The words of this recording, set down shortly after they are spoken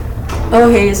Oh,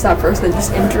 hey, it's that person that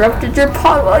just interrupted your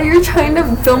pod while you're trying to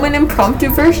film an impromptu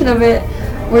version of it.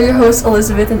 We're your hosts,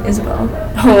 Elizabeth and Isabel.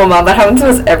 Oh, Mom, that happens to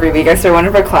us every week. I swear one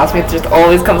of our classmates just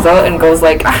always comes out and goes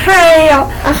like, hi!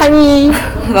 Honey!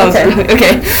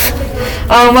 Okay.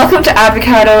 Welcome to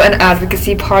Avocado, an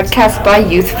advocacy podcast by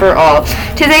Youth for All.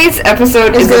 Today's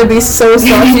episode is going to be so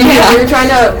saucy. Yeah. We're trying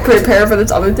to prepare for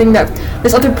this other thing,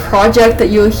 this other project that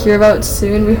you'll hear about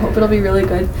soon. We hope it'll be really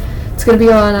good. It's going to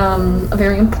be on a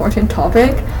very important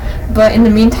topic, but in the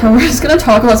meantime, we're just going to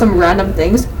talk about some random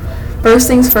things. First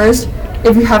things first,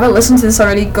 if you haven't listened to this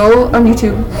already, go on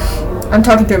YouTube. I'm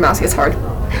talking through a mask, it's hard.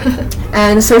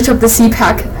 And search up the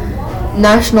CPAC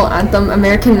national anthem,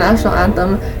 American national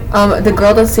anthem. The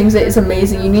girl that sings it is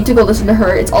amazing. You need to go listen to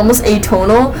her. It's almost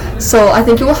atonal, so I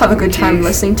think you will have a good time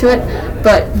listening to it.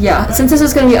 But yeah, since this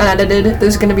is going to be unedited,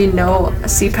 there's going to be no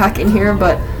CPAC in here,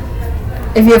 but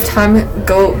if you have time,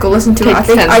 go listen to it.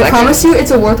 I promise you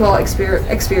it's a worthwhile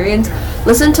experience.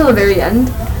 Listen till the very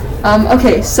end.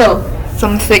 Okay, so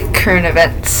some thick current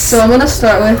events. So I'm gonna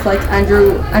start with like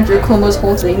Andrew Cuomo's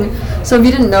whole thing. So if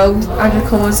you didn't know, Andrew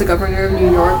Cuomo is the governor of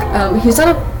New York. He's done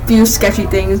a few sketchy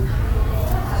things.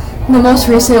 The most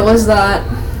recent was that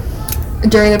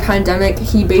during the pandemic,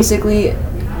 he basically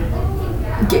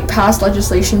passed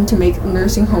legislation to make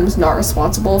nursing homes not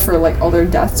responsible for like all their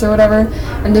deaths or whatever.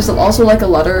 And there's also like a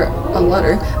lot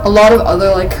of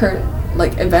other like current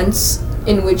like events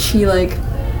in which he like.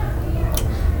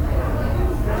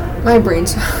 My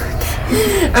brain's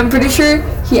I'm pretty sure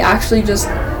he actually just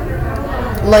so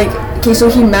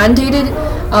he mandated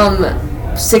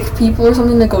sick people or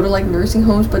something to go to like nursing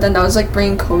homes, but then that was like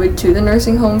bringing COVID to the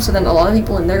nursing homes, so then a lot of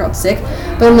people in there got sick,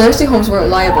 but the nursing homes weren't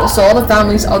liable, so all the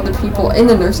families of the people in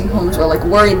the nursing homes were like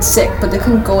worried sick, but they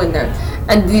couldn't go in there.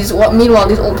 And meanwhile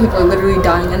these old people are literally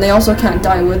dying, and they also can't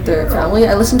die with their family.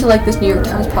 I listened to like this New York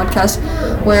Times podcast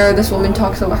where this woman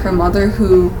talks about her mother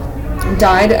who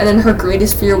died, and then her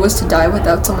greatest fear was to die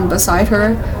without someone beside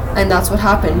her, and that's what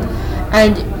happened.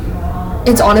 And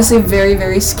it's honestly very,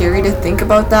 very scary to think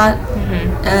about that.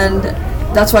 And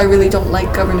that's why I really don't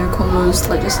like Governor Cuomo's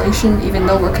legislation, even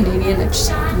though we're Canadian. I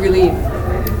just really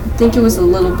think it was a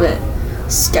little bit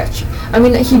sketchy. I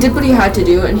mean, he did what he had to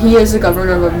do, and he is the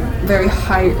governor of a very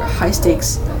high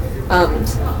stakes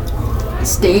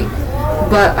state,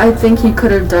 but I think he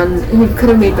could have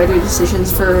made better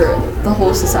decisions for the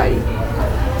whole society,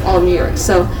 all of New York.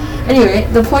 So anyway,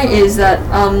 the point is that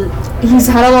he's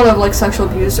had a lot of like sexual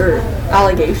abuse or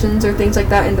allegations or things like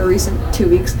that in the recent 2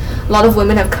 weeks. A lot of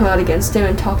women have come out against him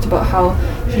and talked about how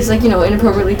he's like,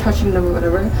 inappropriately touching them or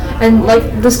whatever. And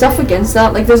like the stuff against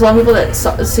that, like there's a lot of people that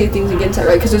say things against that,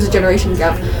 right? Because there's a generation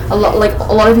gap. A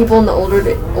lot of people in the older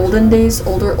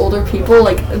people,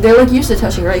 like they're like used to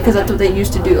touching, right? Because that's what they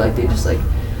used to do. Like they just like,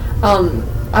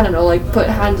 I don't know, like put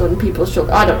hands on people's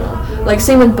shoulders. I don't know. Like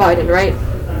same with Biden, right?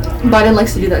 Biden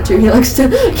likes to do that too. He likes to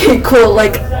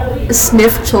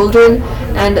sniff children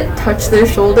and touch their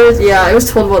shoulders. Yeah, I was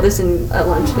told about this at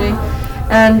lunch today,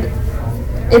 and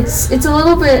it's a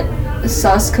little bit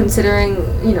sus considering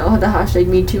the hashtag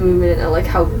 #MeToo movement and like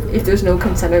how if there's no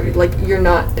consent or like you're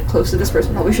not close to this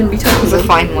person, probably shouldn't be touching them. It's a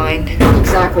fine line.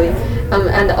 Exactly.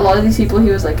 And a lot of these people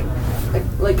he was like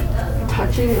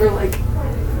touching or like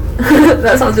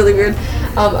that sounds really weird.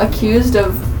 Accused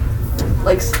of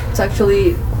like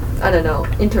sexually, I don't know,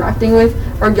 interacting with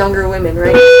or younger women,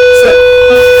 right?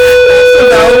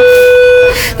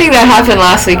 I think that happened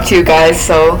last week too, guys,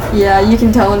 so yeah, you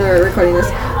can tell when we're recording this.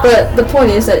 But the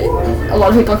point is that a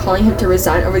lot of people are calling him to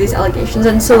resign over these allegations,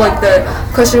 and so like the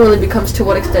question really becomes to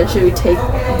what extent should we take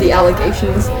the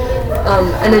allegations,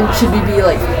 and then should we be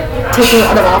like taking him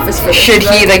out of office for this? Should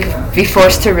he like be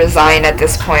forced to resign at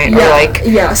this point? Yeah, or like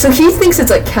so he thinks it's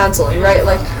like canceling, right?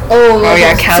 Like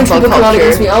cancel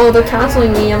culture. Me. Oh, they're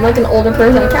canceling me. I'm like an older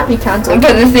person. I can't be canceled.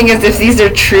 But the thing is, if these are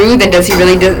true, then does he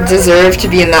really deserve to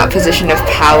be in that position of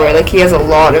power? Like he has a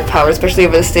lot of power, especially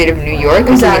over the state of New York.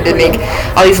 Exactly. He had to make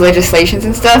all these legislations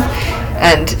and stuff.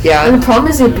 And yeah. And the problem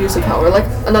is the abuse of power. Like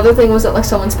another thing was that like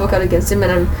someone spoke out against him,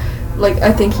 and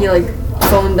I think he like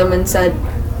phoned them and said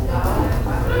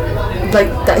like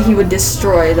that he would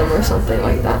destroy them or something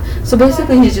like that. So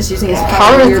basically he's just using his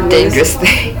power is a dangerous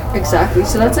thing. Exactly.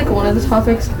 So that's like one of the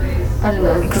topics. I don't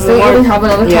know, because we don't really have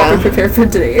another topic prepared for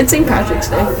today. It's St. Patrick's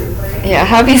Day. Yeah,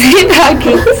 happy St.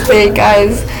 Patrick's Day,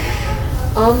 guys.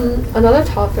 Another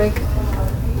topic.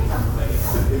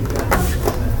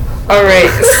 Alright,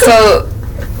 so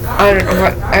I don't know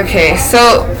what, okay,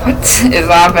 so what is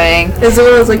happening? Is it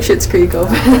one of those like Schitt's Creek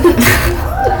open?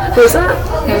 What was that?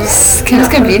 It was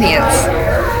convenience.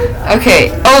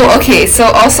 Okay. Oh, okay. So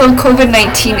also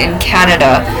COVID-19 in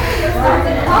Canada.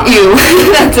 Ew.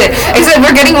 That's it. Except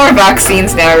we're getting more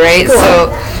vaccines now, right? Go So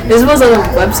up. This was on the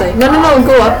website. No,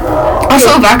 go up.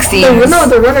 also vaccines.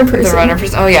 The runner person. The runner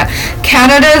person. Oh yeah.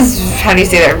 Canada's, how do you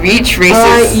say that? Reach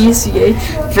races IECA.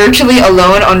 virtually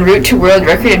alone en route to world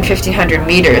record in 1500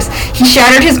 meters. He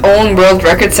shattered his own world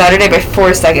record Saturday by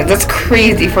 4 seconds. That's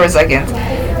crazy. 4 seconds.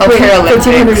 Wait, Paralympics.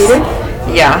 1500 meter?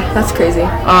 Yeah. That's crazy.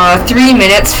 3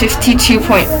 minutes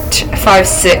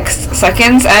 52.56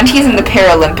 seconds, and he's in the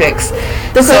Paralympics.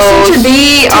 The question should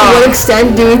be, to what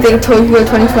extent do we think Tokyo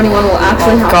 2021 will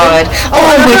actually happen? Oh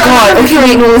my god. Okay,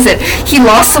 wait, no, listen. He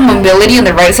lost some mobility on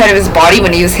the right side of his body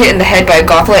when he was hit in the head by a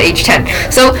golfer at age 10.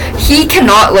 So he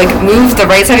cannot like move the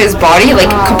right side of his body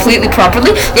like completely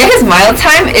properly. Yeah, his mile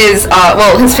time is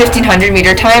his 1500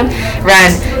 meter time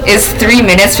is 3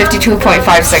 minutes 52.56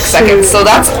 seconds. So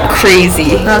that's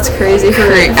crazy. That's crazy.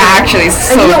 Actually,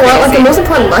 so and you know what? crazy. Like the most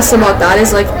important lesson about that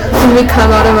is like, can we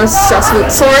come out of a stressful?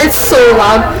 Sorry, it's so loud.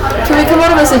 Can we come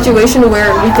out of a situation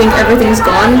where we think everything's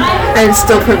gone and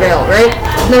still prevail, right?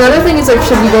 And another thing is like,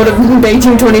 should we go to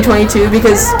Beijing 2022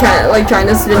 because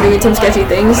China's been doing some sketchy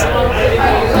things?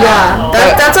 Yeah,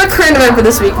 that's our current event for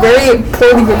this week. Very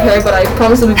poorly prepared, but I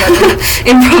promise it'll be better.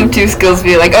 Impromptu skills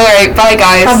be like, alright, bye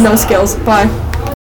guys. Have no skills. Bye.